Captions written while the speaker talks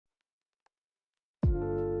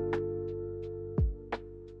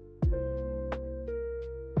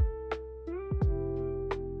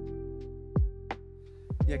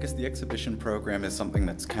Yeah, because the exhibition program is something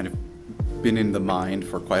that's kind of been in the mind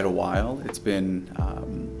for quite a while. It's been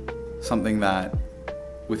something that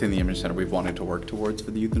within the Image Center we've wanted to work towards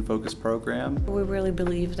for the Youth in Focus program. We really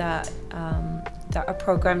believe that, that our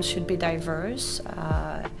programs should be diverse,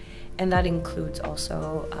 and that includes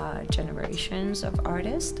also generations of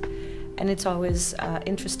artists. And it's always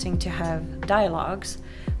interesting to have dialogues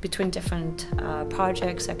between different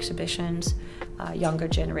projects, exhibitions. Younger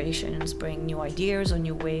generations bring new ideas or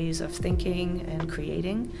new ways of thinking and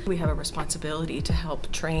creating. We have a responsibility to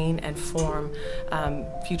help train and form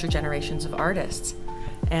future generations of artists.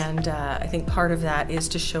 And I think part of that is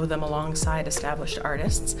to show them alongside established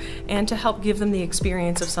artists and to help give them the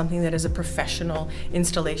experience of something that is a professional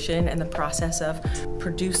installation and the process of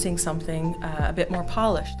producing something a bit more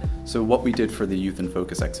polished. So what we did for the Youth in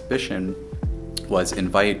Focus exhibition was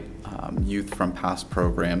invite youth from past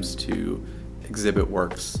programs to exhibit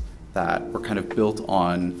works that were kind of built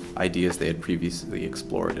on ideas they had previously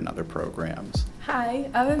explored in other programs. Hi,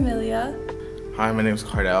 I'm Amelia. Hi, my name is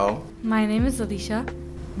Cardell. My name is Alicia.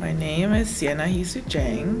 My name is Sienna Hisu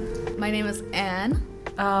Jang. My name is Anne.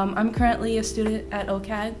 I'm currently a student at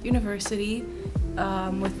OCAD University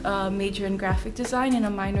with a major in graphic design and a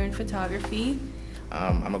minor in photography.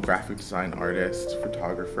 I'm a graphic design artist,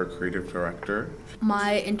 photographer, creative director.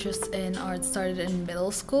 My interest in art started in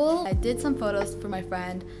middle school. I did some photos for my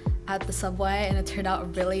friend at the subway and it turned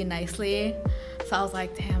out really nicely. So I was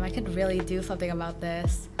like, damn, I could really do something about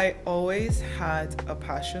this. I always had a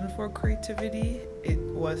passion for creativity. It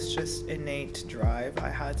was just innate drive I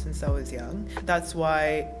had since I was young. That's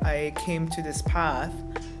why I came to this path,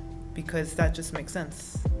 because that just makes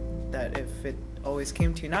sense. That if it always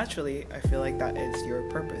came to you naturally, I feel like that is your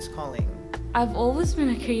purpose, calling. I've always been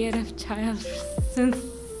a creative child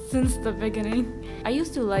since the beginning. I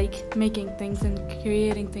used to like making things and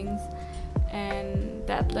creating things, and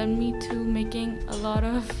that led me to making a lot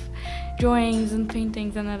of drawings and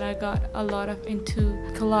paintings, and then I got a lot of into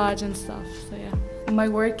collage and stuff, so yeah. My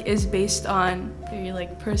work is based on very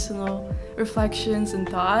personal reflections and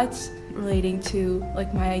thoughts relating to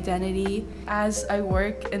my identity. As I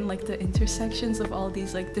work in the intersections of all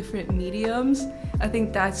these different mediums, I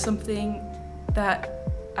think that's something that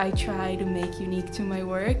I try to make unique to my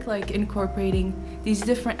work, incorporating these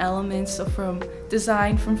different elements, so from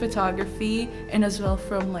design, from photography, and as well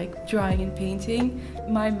from drawing and painting.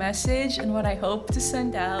 My message and what I hope to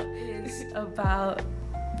send out is about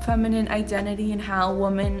feminine identity and how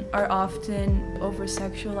women are often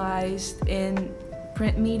over-sexualized in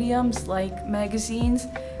print mediums like magazines.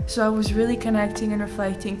 So I was really connecting and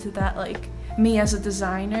reflecting to that, me as a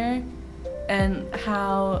designer, and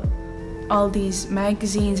how all these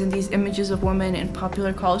magazines and these images of women in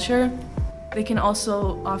popular culture, they can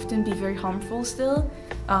also often be very harmful still,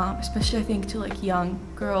 especially I think to young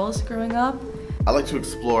girls growing up. I like to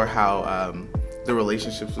explore how the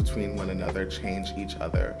relationships between one another change each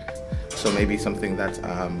other. So maybe something that's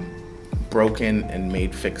broken and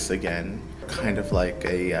made fix again, kind of like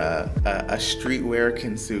a streetwear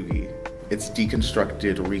kintsugi. It's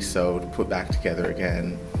deconstructed, resewed, put back together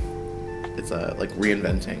again. It's like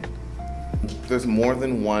reinventing. There's more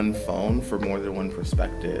than one phone for more than one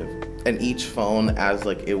perspective, and each phone as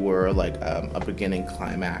it were a beginning,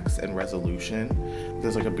 climax, and resolution.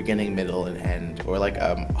 There's a beginning, middle, and end, or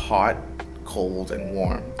hot, cold, and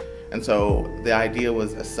warm. And so the idea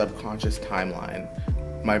was a subconscious timeline.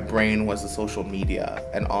 My brain was the social media,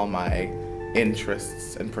 and all my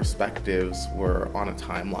interests and perspectives were on a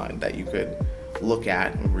timeline that you could look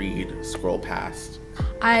at, read, scroll past.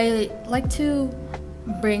 I like to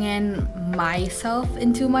bring in myself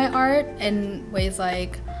into my art in ways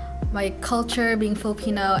like my culture, being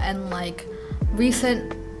Filipino, and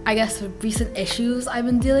recent issues I've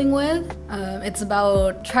been dealing with. It's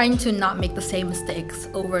about trying to not make the same mistakes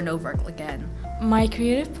over and over again. My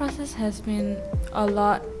creative process has been a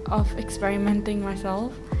lot of experimenting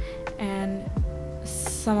myself and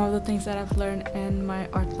some of the things that I've learned in my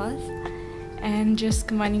art class, and just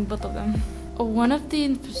combining both of them. One of the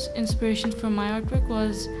inspirations for my artwork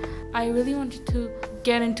was I really wanted to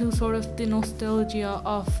get into sort of the nostalgia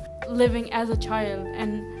of living as a child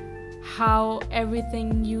and how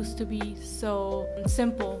everything used to be so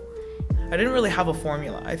simple. I didn't really have a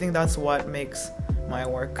formula. I think that's what makes my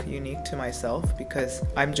work unique to myself, because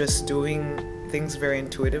I'm just doing things very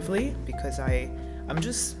intuitively, because I'm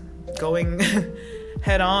just going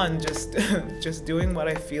head on, just doing what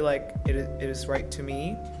I feel like it is right to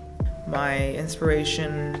me. My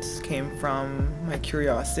inspirations came from my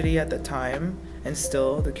curiosity at the time, and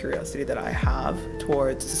still the curiosity that I have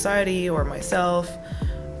towards society or myself,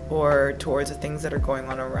 or towards the things that are going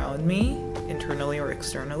on around me, internally or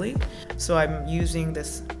externally. So I'm using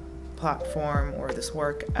this platform or this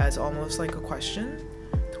work as almost like a question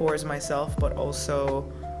towards myself, but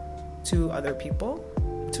also to other people,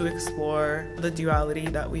 to explore the duality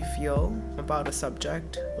that we feel about a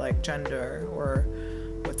subject like gender or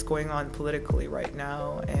what's going on politically right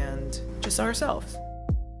now, and just ourselves.